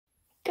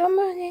Good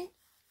morning.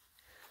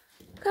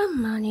 Good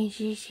morning,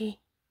 Gigi.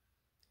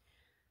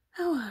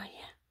 How are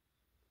you?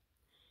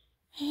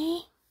 Hey?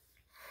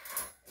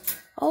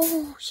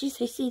 Oh, she's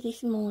hissy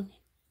this morning.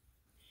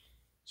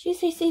 She's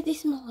hissy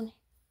this morning.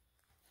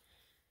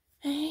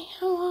 Hey,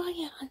 how are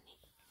you, honey?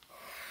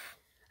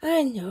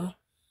 I know.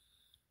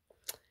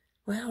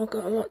 Well, I've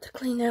got a lot to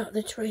clean out of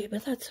the tree,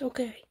 but that's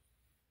okay.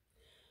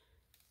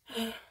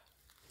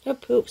 Her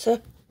poops are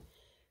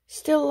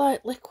still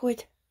like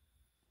liquid.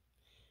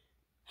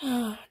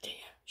 Oh dear.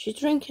 She's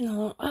drinking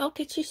a lot. I'll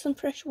get you some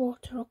fresh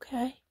water,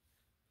 okay?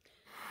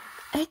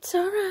 It's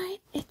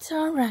alright. It's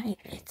alright.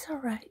 It's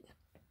alright.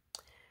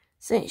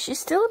 See, she's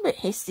still a bit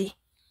hissy.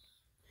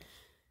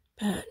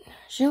 But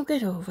she'll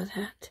get over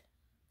that.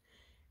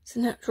 It's a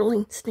natural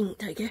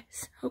instinct, I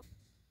guess. Oh.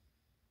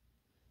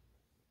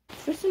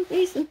 For some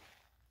reason,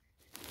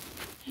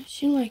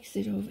 she likes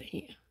it over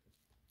here.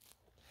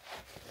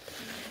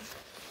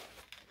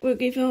 We'll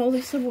give all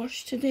this a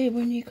wash today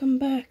when you come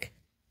back.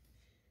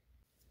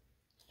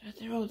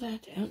 Throw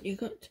that out. You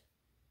got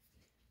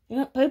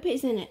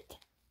poopies in it.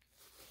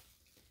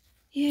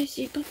 Yes,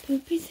 you got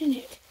poopies in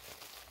it.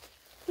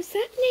 What's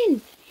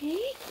happening?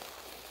 Hey?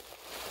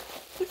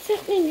 What's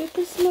happening? You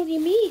can smell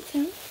your meat,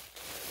 huh?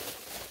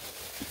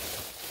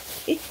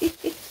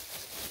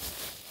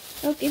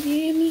 I'll give you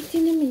your meat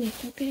in a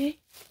minute, okay?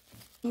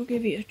 I'll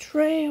give you a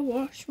tray of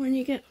wash when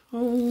you get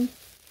home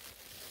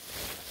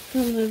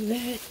from the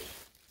vet.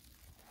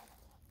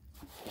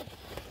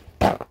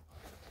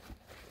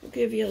 I'll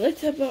give you a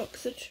litter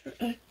box a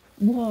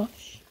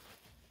wash.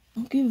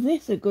 I'll give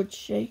this a good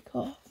shake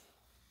off.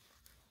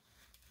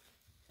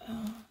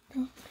 Oh,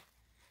 no.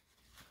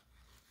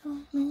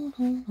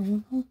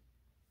 No.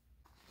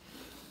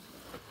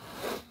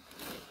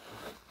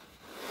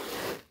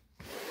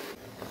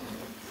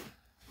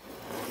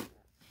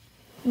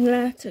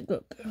 That's a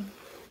good girl.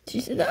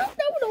 She said, oh,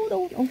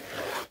 no.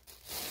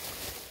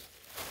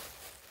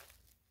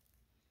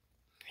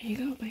 There you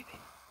go, baby.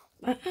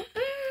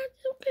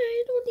 It's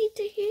okay, don't need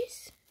to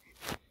hiss.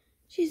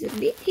 She's a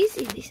bit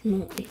hissy this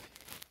morning.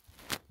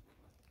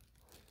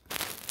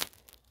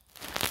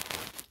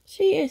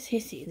 She is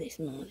hissy this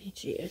morning,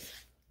 she is.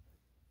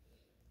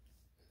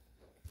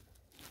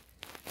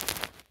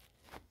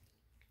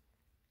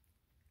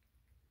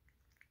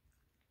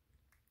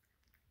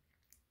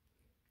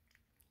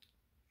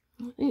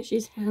 I think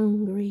she's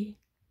hungry.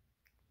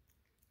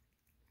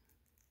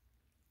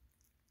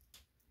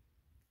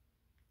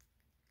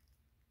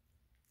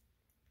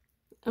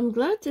 I'm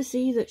glad to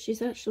see that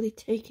she's actually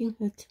taking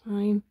her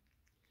time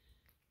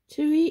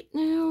to eat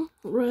now,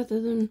 rather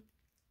than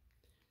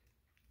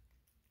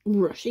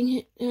rushing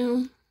it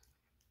down.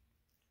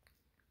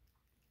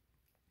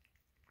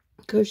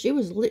 Because she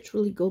was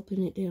literally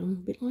gulping it down,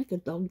 a bit like a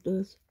dog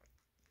does.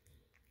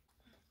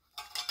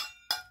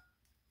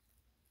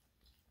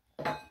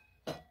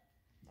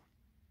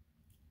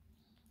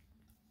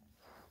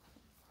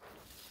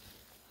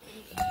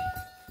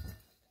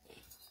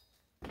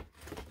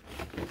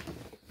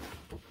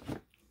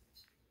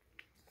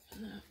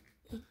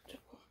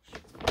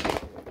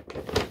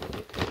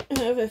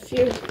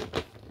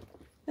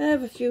 I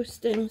have a few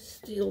stainless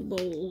steel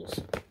bowls.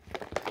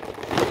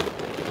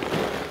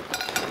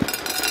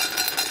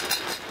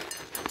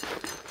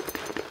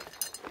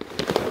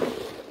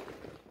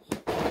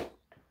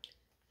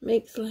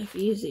 Makes life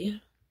easier.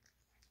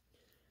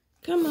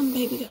 Come on,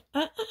 baby.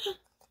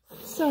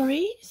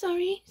 Sorry. There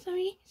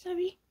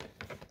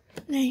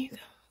you go.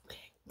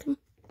 Okay, come.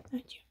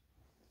 Right you.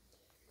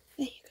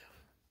 There you go.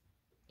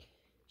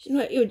 She's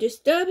like, you're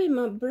disturbing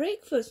my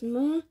breakfast,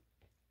 Mom.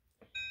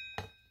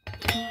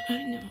 Oh, I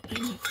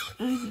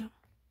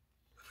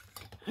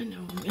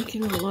know. I'm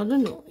making a lot of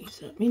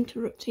noise. I'm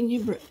interrupting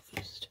your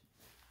breakfast.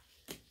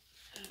 Okay.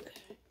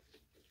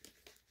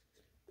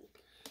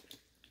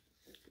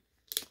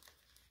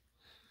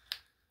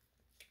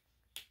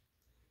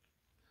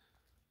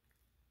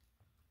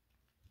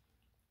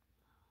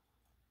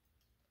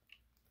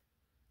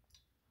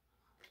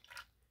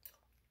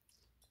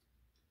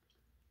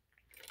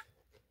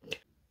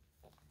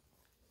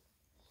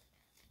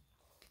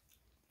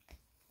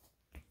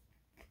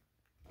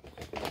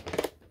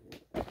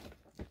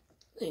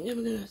 I think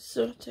I'm going to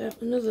sort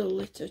out another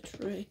litter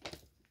tray.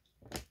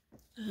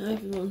 I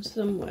have one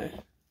somewhere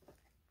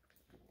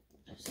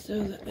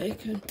so that I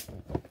can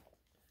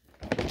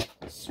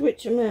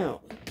switch them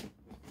out.